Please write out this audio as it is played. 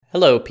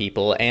Hello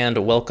people, and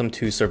welcome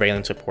to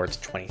Surveillance Reports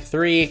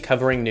 23,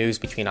 covering news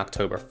between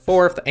October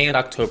 4th and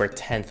October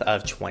 10th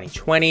of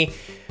 2020.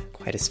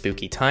 Quite a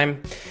spooky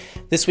time.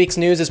 This week's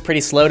news is pretty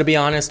slow, to be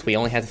honest. We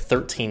only had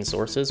 13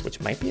 sources, which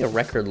might be a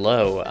record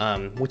low,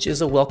 which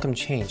is a welcome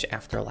change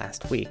after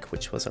last week,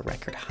 which was a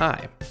record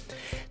high.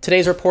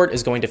 Today's report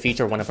is going to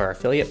feature one of our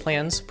affiliate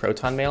plans,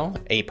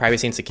 ProtonMail, a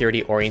privacy and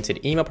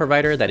security-oriented email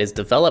provider that is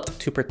developed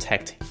to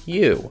protect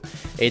you.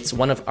 It's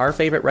one of our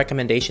favorite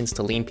recommendations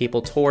to lean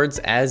people towards,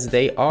 as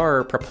they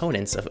are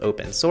proponents of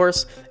open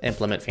source,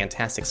 implement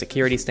fantastic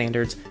security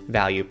standards,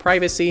 value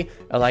privacy,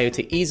 allow you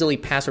to easily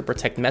password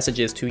protect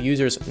messages to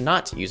users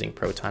not using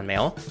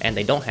ProtonMail, and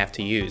they don't have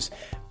to use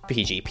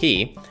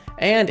PGP,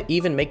 and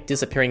even make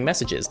disappearing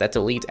messages that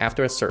delete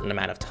after a certain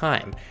amount of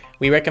time.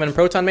 We recommend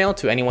ProtonMail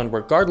to anyone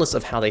regardless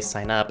of how they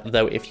sign up,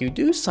 though if you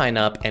do sign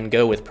up and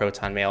go with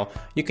ProtonMail,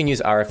 you can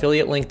use our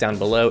affiliate link down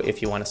below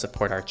if you want to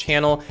support our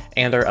channel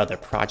and our other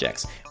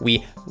projects.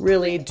 We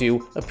really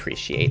do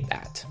appreciate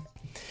that.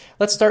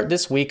 Let's start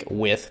this week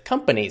with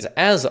companies.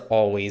 As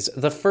always,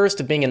 the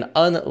first being an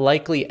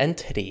unlikely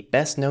entity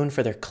best known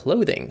for their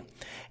clothing.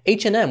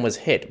 H&M was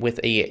hit with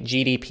a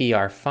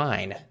GDPR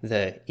fine,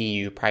 the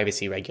EU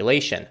privacy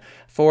regulation,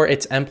 for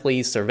its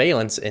employees'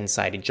 surveillance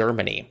inside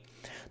Germany.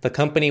 The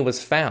company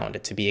was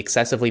found to be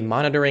excessively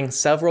monitoring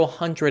several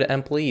hundred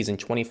employees in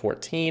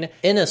 2014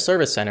 in a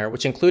service center,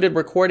 which included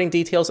recording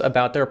details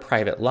about their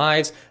private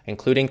lives,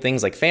 including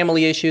things like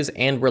family issues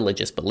and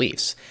religious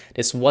beliefs.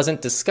 This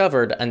wasn't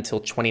discovered until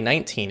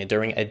 2019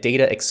 during a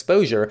data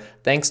exposure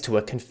thanks to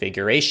a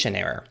configuration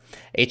error.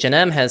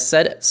 H&M has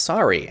said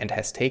sorry and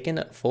has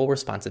taken full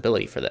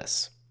responsibility for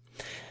this.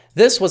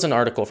 This was an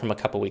article from a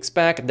couple weeks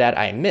back that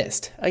I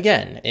missed,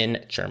 again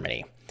in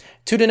Germany.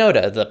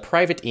 Tutanota, the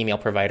private email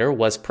provider,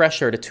 was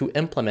pressured to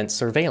implement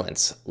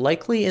surveillance,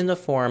 likely in the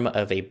form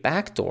of a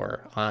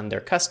backdoor, on their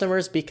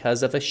customers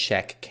because of a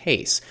Czech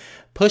case,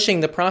 pushing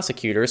the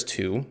prosecutors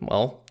to,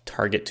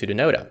 target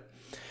Tutanota.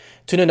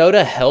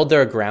 Tutanota held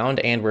their ground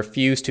and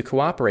refused to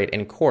cooperate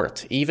in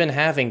court, even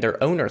having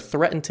their owner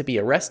threaten to be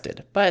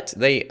arrested, but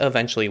they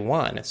eventually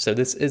won, so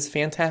this is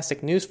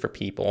fantastic news for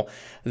people,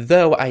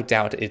 though I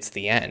doubt it's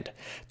the end.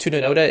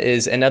 Tutanota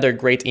is another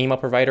great email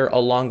provider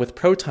along with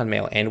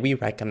ProtonMail, and we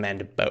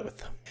recommend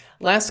both.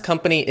 Last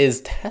company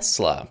is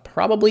Tesla.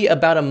 Probably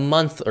about a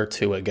month or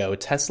two ago,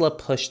 Tesla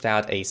pushed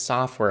out a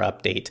software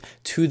update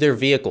to their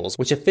vehicles,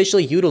 which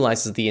officially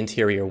utilizes the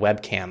interior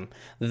webcam,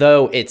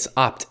 though it's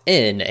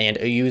opt-in and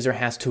a user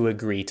has to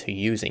agree to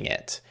using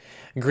it.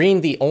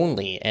 Green the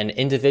Only, an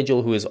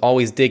individual who is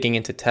always digging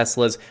into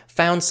Teslas,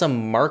 found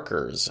some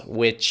markers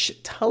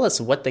which tell us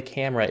what the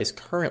camera is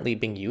currently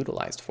being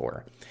utilized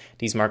for.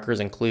 These markers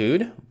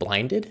include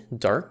blinded,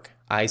 dark,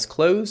 eyes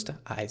closed,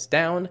 eyes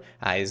down,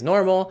 eyes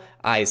normal,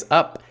 eyes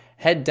up,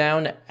 head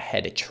down,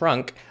 head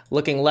trunk,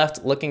 looking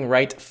left, looking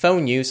right,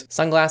 phone use,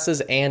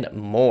 sunglasses, and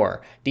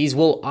more. These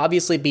will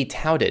obviously be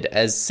touted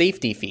as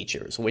safety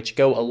features, which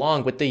go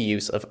along with the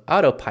use of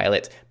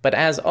autopilot, but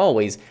as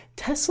always,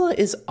 Tesla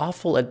is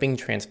awful at being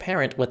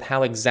transparent with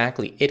how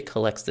exactly it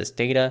collects this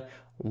data,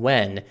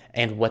 when,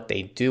 and what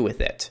they do with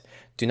it.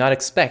 Do not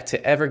expect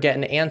to ever get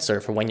an answer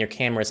for when your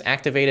camera is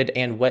activated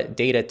and what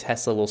data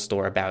Tesla will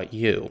store about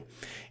you.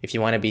 If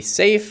you want to be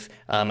safe,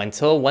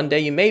 until one day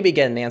you maybe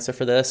get an answer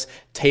for this,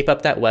 tape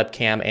up that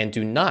webcam and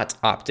do not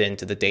opt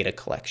into the data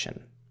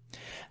collection.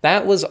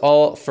 That was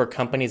all for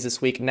companies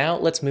this week. Now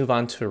let's move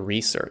on to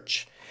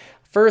research.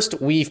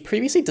 First, we've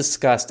previously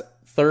discussed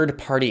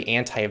third-party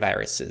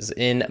antiviruses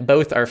in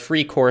both our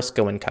free course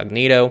Go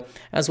Incognito,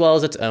 as well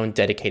as its own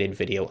dedicated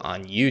video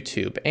on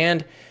YouTube.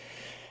 And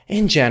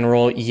in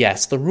general,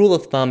 yes, the rule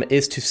of thumb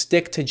is to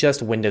stick to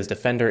just Windows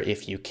Defender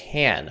if you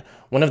can.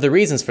 One of the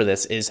reasons for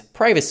this is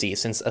privacy,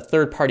 since a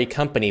third-party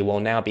company will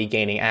now be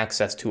gaining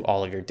access to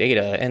all of your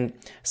data, and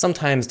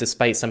sometimes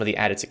despite some of the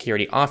added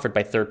security offered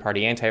by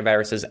third-party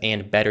antiviruses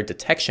and better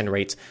detection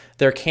rates,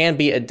 there can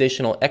be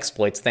additional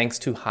exploits thanks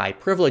to high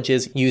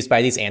privileges used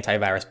by these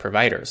antivirus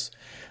providers.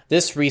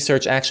 This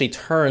research actually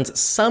turns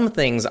some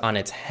things on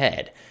its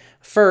head.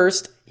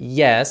 First,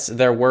 yes,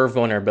 there were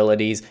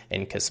vulnerabilities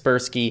in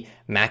Kaspersky,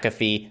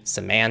 McAfee,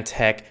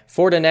 Symantec,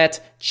 Fortinet,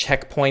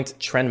 Checkpoint,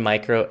 Trend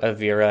Micro,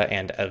 Avira,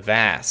 and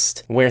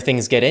Avast. Where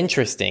things get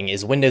interesting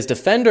is Windows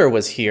Defender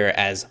was here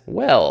as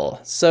well.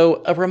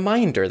 So a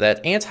reminder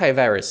that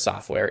antivirus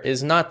software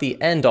is not the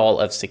end-all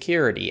of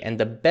security, and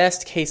the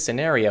best case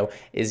scenario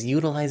is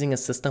utilizing a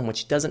system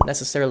which doesn't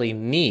necessarily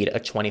need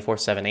a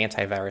 24/7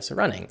 antivirus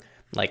running,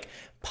 like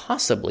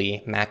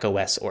possibly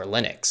macOS or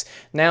Linux.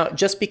 Now,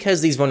 just because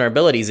these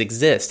vulnerabilities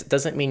exist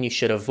doesn't mean you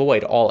should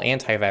avoid all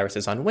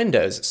antiviruses on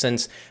Windows,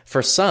 since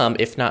for some,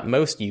 if not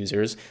most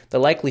users, the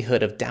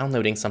likelihood of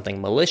downloading something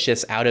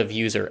malicious out of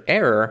user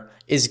error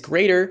is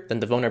greater than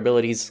the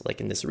vulnerabilities, like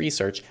in this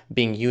research,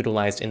 being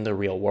utilized in the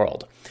real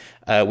world.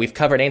 We've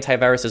covered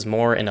antiviruses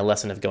more in a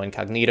lesson of Go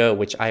Incognito,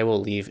 which I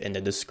will leave in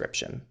the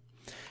description.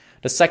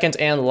 The second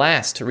and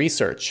last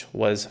research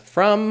was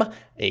from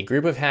a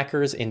group of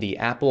hackers in the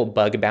Apple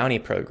Bug Bounty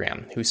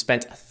program who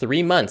spent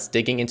 3 months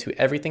digging into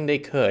everything they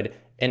could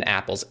in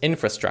Apple's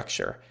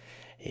infrastructure.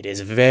 It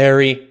is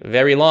very,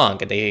 very long.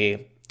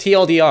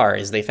 TLDR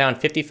is they found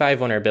 55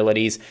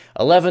 vulnerabilities,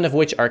 11 of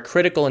which are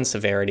critical in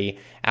severity.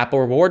 Apple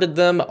rewarded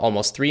them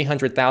almost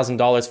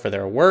 $300,000 for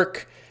their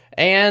work,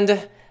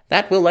 and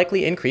that will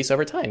likely increase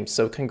over time,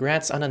 so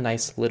congrats on a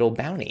nice little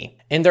bounty.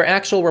 In their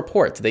actual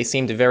report, they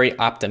seemed very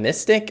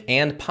optimistic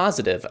and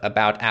positive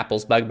about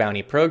Apple's bug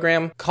bounty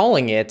program,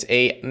 calling it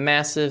a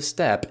massive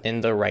step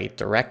in the right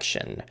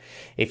direction.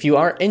 If you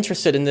are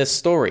interested in this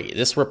story,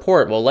 this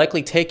report will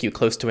likely take you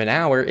close to an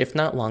hour, if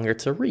not longer,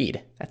 to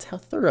read. That's how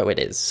thorough it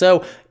is.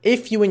 So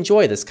if you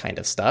enjoy this kind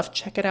of stuff,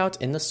 check it out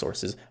in the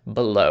sources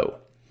below.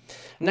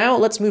 Now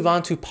let's move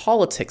on to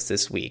politics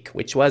this week,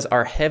 which was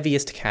our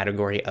heaviest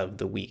category of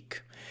the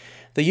week.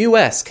 The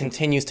US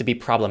continues to be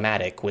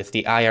problematic, with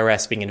the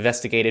IRS being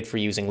investigated for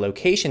using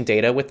location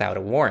data without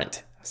a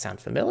warrant. Sound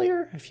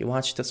familiar? If you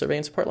watched the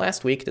surveillance report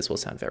last week, this will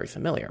sound very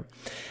familiar.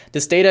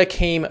 This data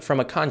came from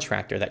a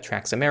contractor that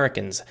tracks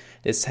Americans.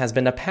 This has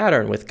been a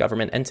pattern with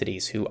government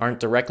entities who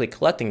aren't directly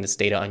collecting this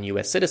data on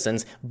US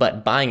citizens,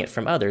 but buying it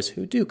from others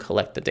who do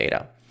collect the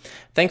data.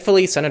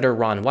 Thankfully, Senator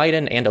Ron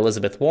Wyden and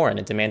Elizabeth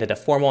Warren demanded a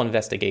formal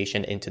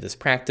investigation into this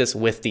practice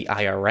with the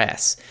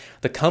IRS.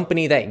 The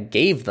company that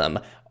gave them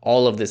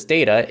all of this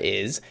data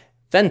is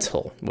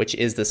Vental, which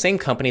is the same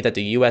company that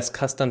the U.S.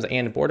 Customs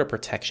and Border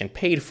Protection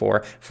paid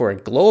for a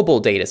global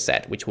data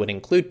set, which would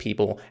include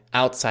people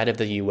outside of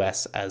the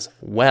U.S. as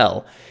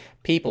well.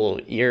 People,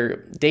 your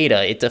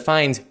data, it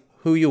defines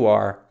who you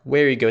are,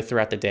 where you go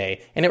throughout the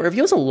day, and it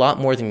reveals a lot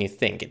more than you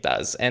think it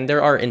does. And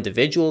there are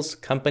individuals,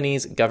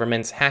 companies,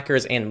 governments,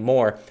 hackers, and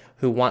more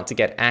who want to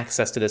get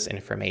access to this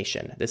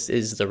information. This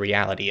is the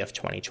reality of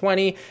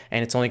 2020,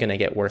 and it's only going to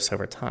get worse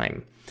over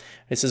time.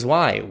 This is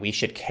why we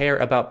should care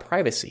about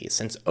privacy,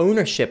 since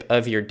ownership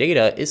of your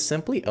data is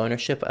simply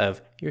ownership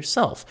of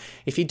yourself.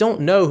 If you don't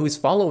know who's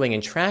following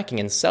and tracking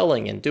and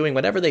selling and doing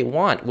whatever they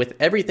want with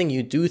everything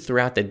you do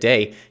throughout the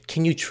day,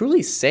 can you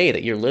truly say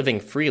that you're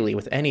living freely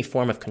with any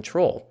form of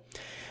control?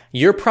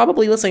 You're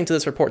probably listening to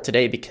this report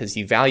today because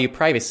you value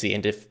privacy,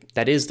 and if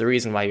that is the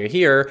reason why you're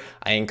here,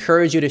 I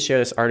encourage you to share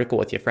this article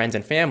with your friends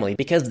and family,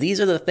 because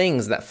these are the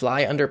things that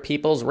fly under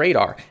people's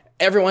radar.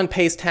 Everyone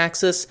pays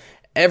taxes.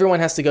 Everyone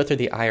has to go through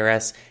the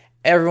IRS.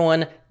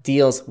 Everyone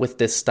deals with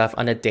this stuff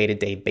on a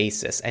day-to-day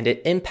basis, and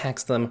it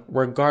impacts them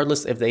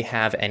regardless if they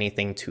have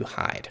anything to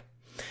hide.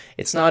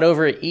 It's not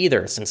over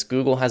either, since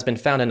Google has been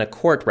found in a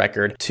court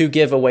record to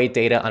give away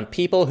data on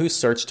people who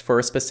searched for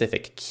a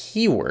specific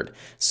keyword.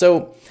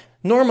 So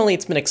normally,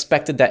 it's been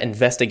expected that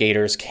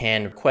investigators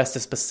can request a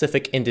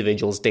specific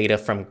individual's data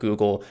from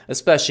Google,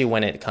 especially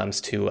when it comes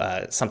to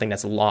something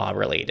that's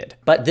law-related.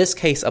 But this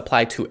case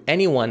applied to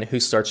anyone who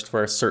searched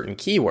for a certain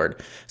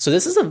keyword. So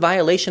this is a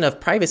violation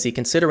of privacy,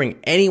 considering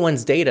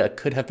anyone's data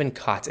could have been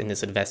caught in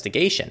this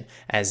investigation,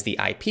 as the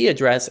IP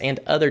address and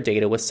other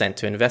data was sent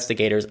to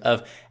investigators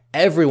of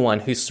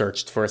everyone who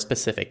searched for a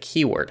specific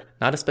keyword,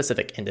 not a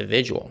specific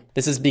individual.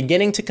 This is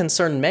beginning to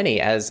concern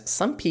many, as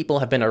some people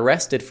have been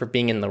arrested for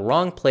being in the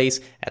wrong place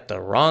at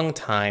the wrong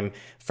time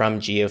from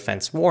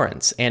geofence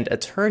warrants, and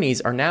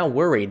attorneys are now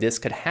worried this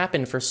could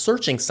happen for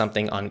searching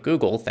something on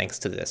Google thanks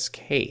to this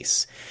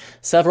case.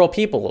 Several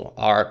people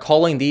are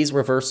calling these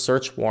reverse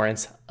search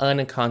warrants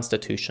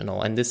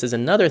unconstitutional, and this is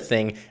another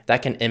thing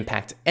that can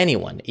impact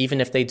anyone,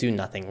 even if they do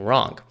nothing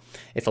wrong.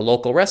 If a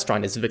local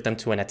restaurant is victim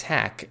to an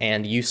attack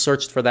and you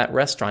searched for that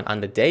restaurant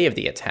on the day of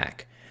the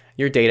attack,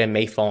 your data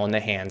may fall in the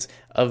hands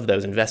of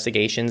those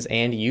investigations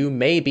and you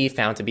may be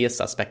found to be a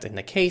suspect in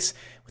the case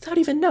without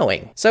even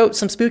knowing. So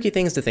some spooky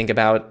things to think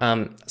about.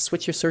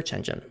 Switch your search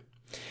engine.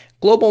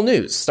 Global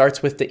news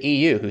starts with the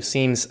EU, who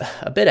seems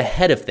a bit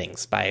ahead of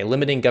things by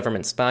limiting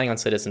government spying on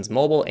citizens'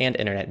 mobile and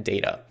internet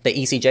data. The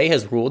ECJ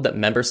has ruled that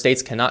member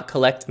states cannot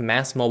collect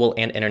mass mobile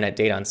and internet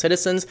data on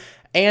citizens,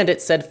 and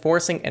it said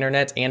forcing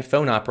internet and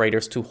phone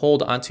operators to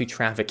hold onto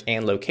traffic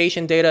and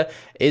location data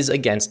is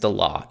against the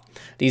law.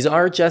 These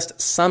are just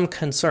some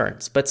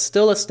concerns, but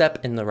still a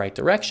step in the right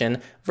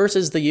direction,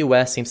 versus the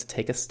US seems to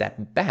take a step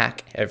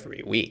back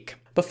every week.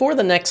 Before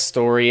the next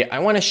story, I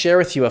want to share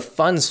with you a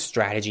fun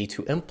strategy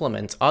to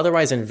implement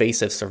otherwise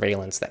invasive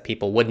surveillance that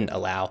people wouldn't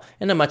allow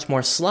in a much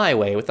more sly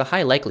way with a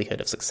high likelihood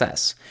of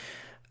success.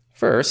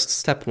 First,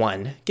 step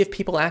 1, give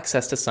people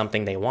access to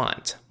something they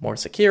want. More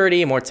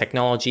security, more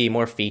technology,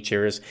 more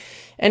features,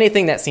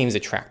 anything that seems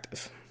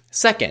attractive.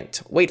 Second,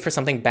 wait for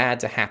something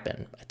bad to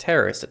happen. A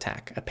terrorist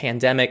attack, a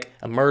pandemic,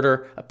 a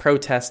murder, a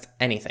protest,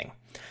 anything.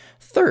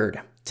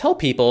 Third, tell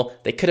people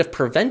they could have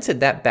prevented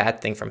that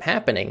bad thing from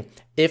happening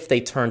if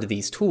they turned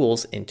these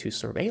tools into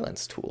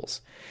surveillance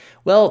tools.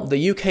 Well,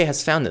 the UK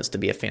has found this to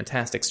be a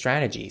fantastic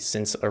strategy,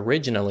 since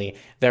originally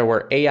there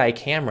were AI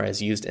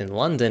cameras used in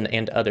London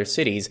and other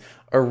cities,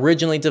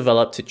 originally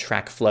developed to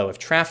track flow of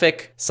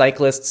traffic,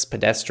 cyclists,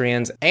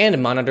 pedestrians,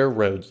 and monitor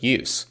road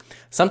use.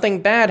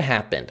 Something bad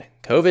happened.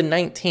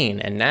 COVID-19,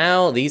 and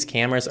now these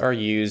cameras are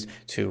used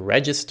to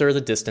register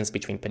the distance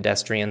between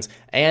pedestrians,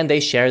 and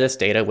they share this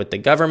data with the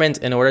government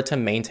in order to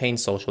maintain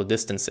social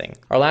distancing.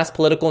 Our last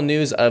political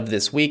news of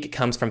this week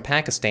comes from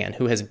Pakistan,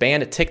 who has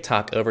banned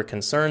TikTok over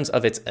concerns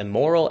of its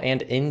immoral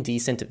and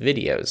indecent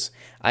videos.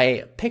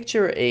 I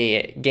picture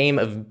a game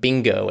of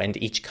bingo and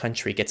each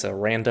country gets a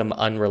random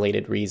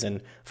unrelated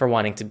reason for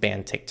wanting to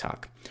ban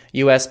TikTok.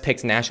 US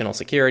picked national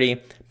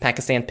security,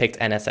 Pakistan picked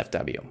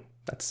NSFW.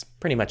 That's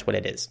pretty much what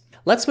it is.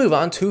 Let's move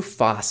on to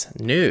FOSS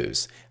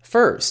news.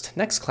 First,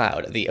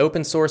 Nextcloud, the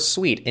open source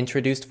suite,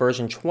 introduced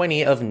version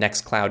 20 of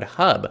Nextcloud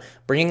Hub,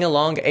 bringing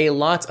along a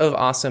lot of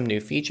awesome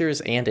new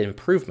features and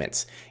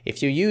improvements.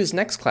 If you use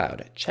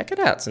Nextcloud, check it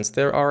out since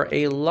there are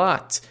a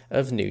lot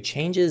of new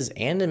changes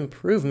and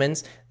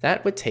improvements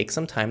that would take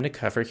some time to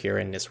cover here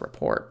in this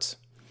report.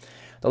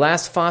 The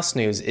last FOSS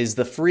news is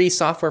the Free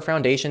Software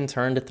Foundation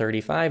turned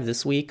 35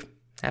 this week.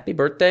 Happy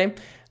birthday.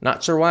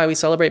 Not sure why we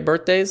celebrate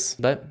birthdays,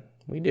 but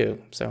we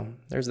do. So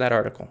there's that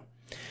article.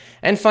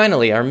 And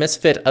finally, our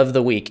misfit of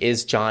the week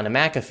is John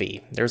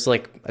McAfee. There's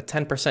like a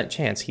 10%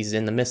 chance he's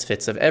in the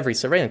misfits of every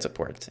surveillance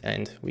report,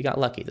 and we got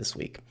lucky this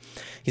week.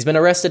 He's been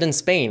arrested in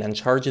Spain on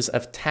charges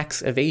of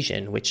tax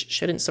evasion, which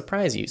shouldn't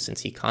surprise you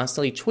since he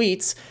constantly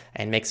tweets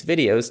and makes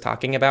videos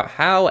talking about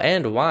how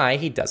and why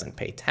he doesn't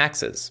pay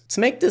taxes. To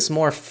make this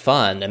more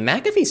fun,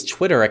 McAfee's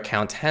Twitter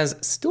account has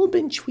still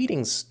been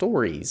tweeting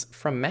stories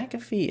from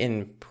McAfee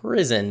in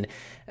prison,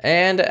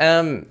 and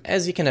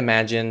as you can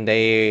imagine,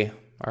 they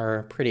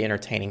are pretty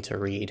entertaining to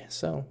read.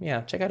 So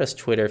yeah, check out his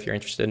Twitter if you're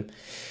interested.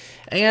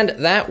 And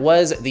that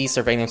was the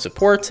surveillance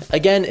report.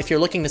 Again, if you're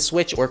looking to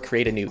switch or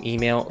create a new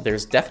email,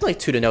 there's definitely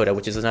Tutanota,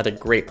 which is another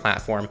great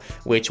platform,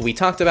 which we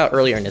talked about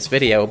earlier in this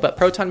video, but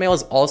ProtonMail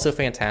is also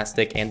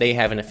fantastic, and they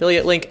have an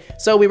affiliate link,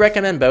 so we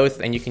recommend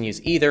both, and you can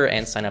use either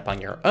and sign up on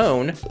your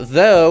own.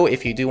 Though,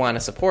 if you do want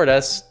to support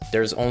us,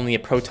 there's only a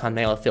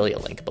ProtonMail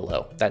affiliate link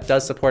below. That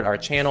does support our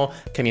channel,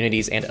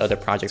 communities, and other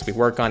projects we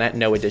work on at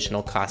no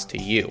additional cost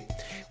to you.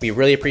 We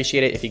really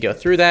appreciate it if you go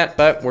through that,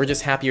 but we're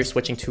just happy you're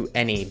switching to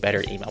any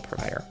better email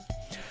provider.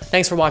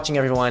 Thanks for watching,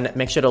 everyone.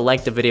 Make sure to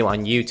like the video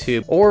on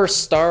YouTube or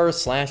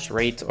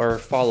 */rate or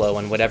follow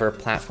on whatever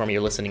platform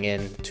you're listening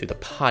in to the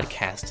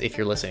podcast if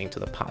you're listening to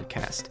the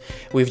podcast.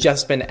 We've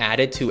just been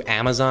added to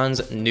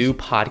Amazon's new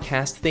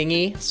podcast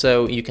thingy,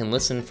 so you can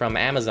listen from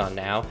Amazon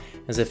now,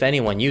 as if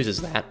anyone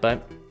uses that,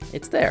 but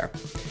it's there.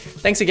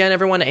 Thanks again,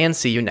 everyone, and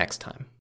see you next time.